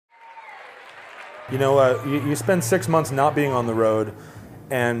You know, you spend 6 months not being on the road,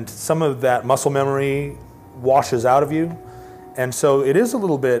 and some of that muscle memory washes out of you. And so it is a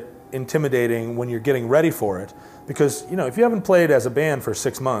little bit intimidating when you're getting ready for it, because, you know, if you haven't played as a band for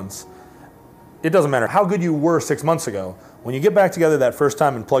 6 months, it doesn't matter how good you were 6 months ago. When you get back together that first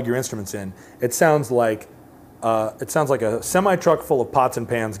time and plug your instruments in, it sounds like a semi-truck full of pots and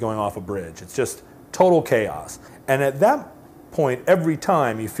pans going off a bridge. It's just total chaos. And at that point, every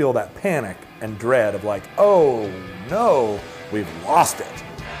time you feel that panic and dread of like, oh no, we've lost it.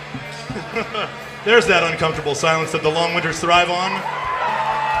 There's that uncomfortable silence that the Long Winters thrive on.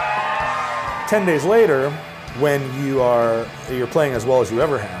 10 days later, when you're playing as well as you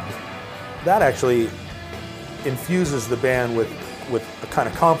ever have, that actually infuses the band with a kind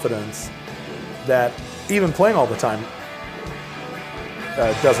of confidence that even playing all the time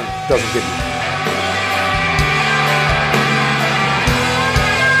doesn't give you.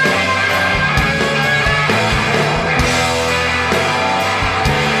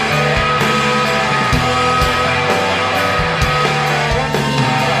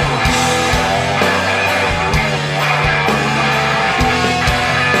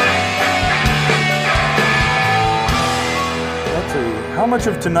 How much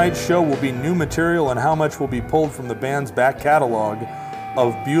of tonight's show will be new material and how much will be pulled from the band's back catalog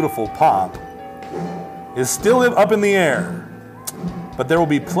of beautiful pop is still up in the air. But there will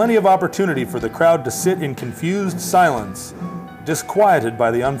be plenty of opportunity for the crowd to sit in confused silence, disquieted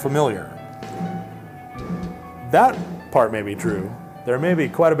by the unfamiliar. That part may be true. There may be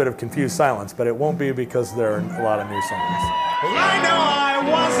quite a bit of confused silence, but it won't be because there are a lot of new songs. Well, I know I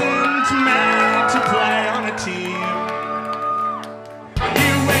wasn't meant to play on a team.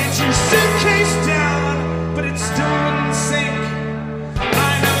 Your suitcase down, but it still wouldn't sink.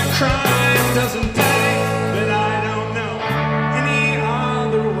 I know crime doesn't pay, but I don't know any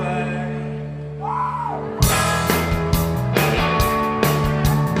other way.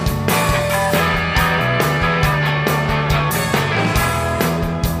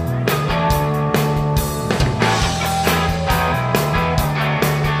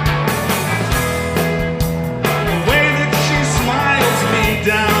 The way that she smiles me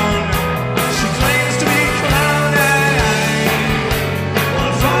down,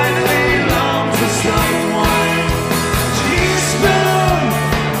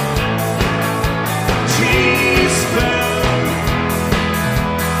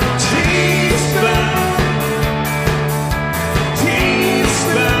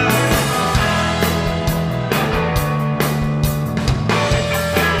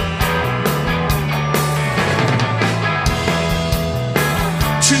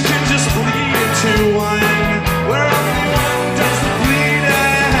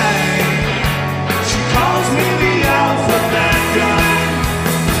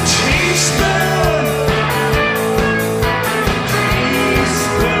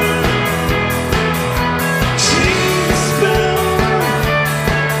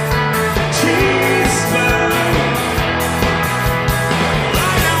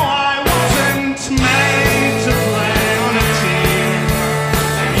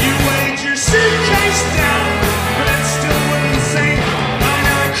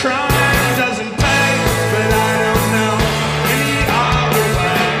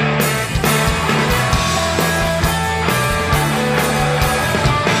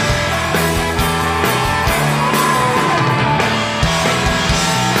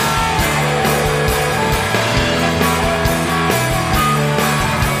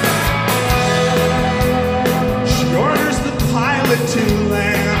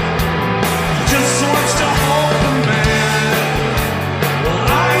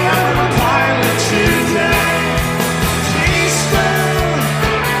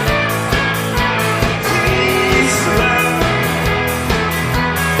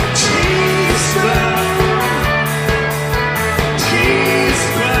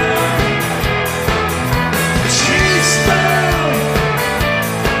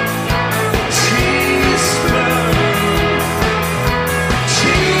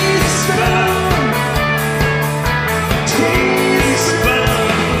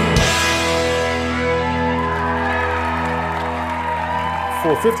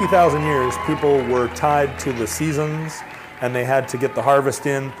 For 50,000 years, people were tied to the seasons, and they had to get the harvest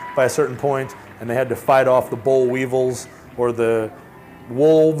in by a certain point, and they had to fight off the boll weevils or the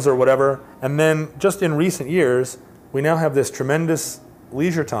wolves or whatever. And then just in recent years, we now have this tremendous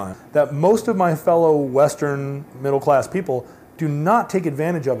leisure time that most of my fellow Western middle-class people do not take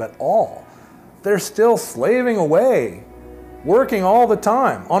advantage of at all. They're still slaving away, working all the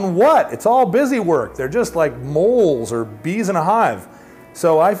time. On what? It's all busy work. They're just like moles or bees in a hive.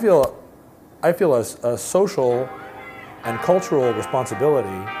 So I feel I feel a social and cultural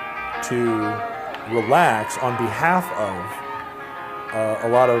responsibility to relax on behalf of a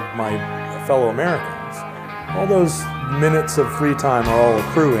lot of my fellow Americans. All those minutes of free time are all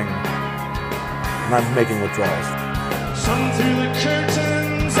accruing, and I'm making withdrawals. Sun through the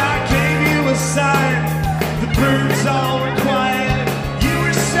curtains, I gave you a sign. The birds all were quiet, you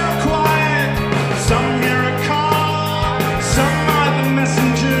were so quiet. Some hear a call, some are the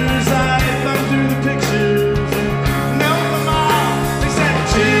messengers. I thumb through the pictures and know them all. They said,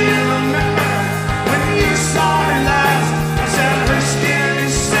 do you remember when you saw her last? I said, her skin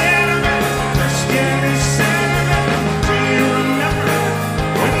is cinnamon, her skin is cinnamon. Do you remember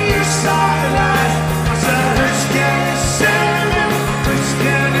when you saw her last? I said, her skin is cinnamon, her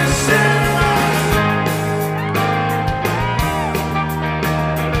skin is cinnamon.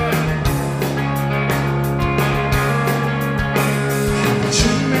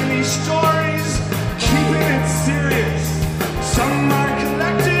 Too many stories, keeping it serious. Some are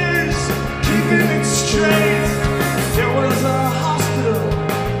collectors, keeping it straight. There was a hospital,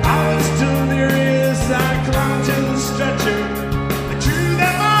 I was delirious. I clung to the stretcher, I drew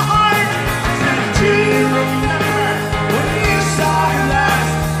them a heart. I said, do you remember when you saw her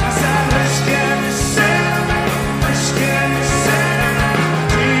last? I said, her skin is cinnamon, her skin is cinnamon.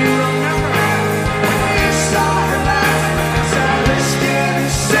 Do you remember when you saw her last? I said, her skin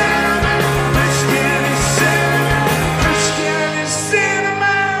is cinnamon, her skin is cinnamon, her skin is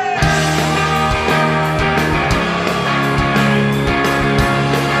cinnamon.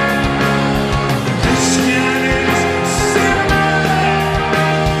 Her skin is cinnamon.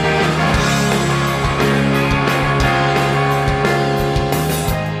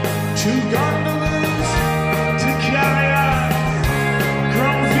 Two gondolas to carry us.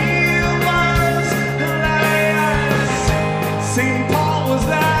 Grumfield was hilarious. St. Paul was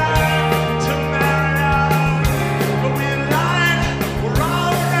there to marry us. But we lied, we're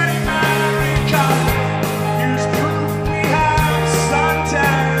already married. 'Cause here's proof we have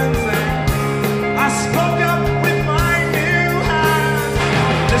suntans. I spoke up with my new hand.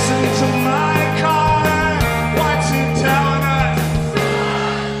 Listen to my car, what's it telling us?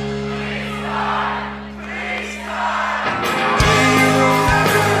 Do you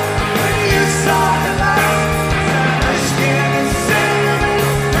remember when you saw her last? Her skin is cinnamon,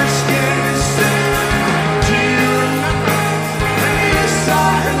 her skin is cinnamon. Do you remember when you saw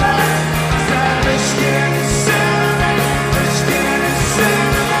her last? Her skin is cinnamon, her skin is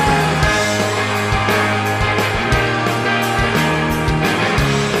cinnamon.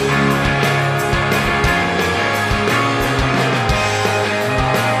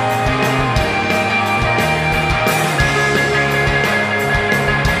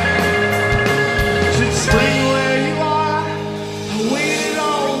 Should stay where you are. I waited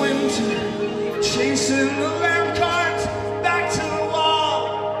all winter, chasing the lamp carts back to the wall.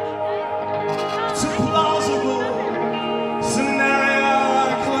 It's a plausible scenario.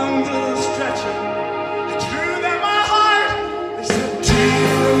 I clung to the stretcher, I drew them a heart. They said, do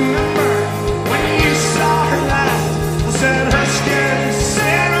you remember when you saw her last? I said, her skin is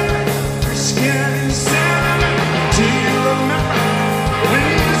cinnamon, her skin is cinnamon. Do you remember when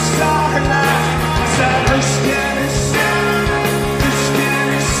you saw her last? I said, her skin is cinnamon, her skin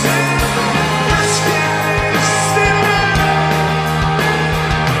is cinnamon, her skin is cinnamon.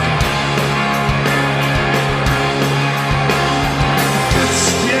 Her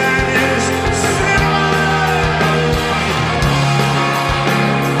skin is cinnamon. Her skin is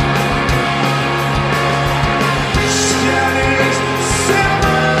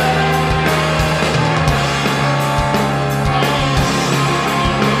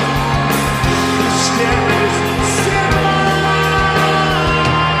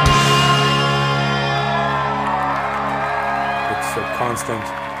It's a constant,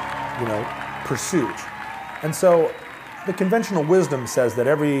 pursuit. And so the conventional wisdom says that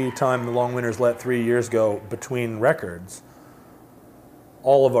every time the Long Winters let 3 years go between records,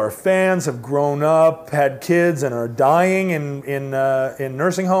 all of our fans have grown up, had kids, and are dying in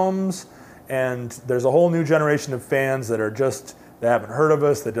nursing homes. And there's a whole new generation of fans that are just, they haven't heard of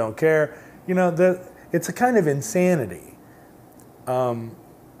us, that don't care. It's a kind of insanity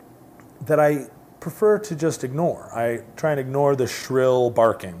that I prefer to just ignore. I try and ignore the shrill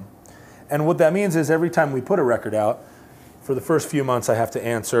barking. And what that means is every time we put a record out, for the first few months I have to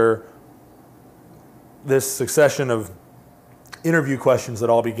answer this succession of interview questions that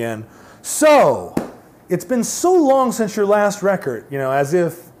all begin, so, it's been so long since your last record, as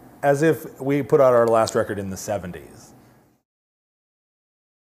if we put out our last record in the 70s.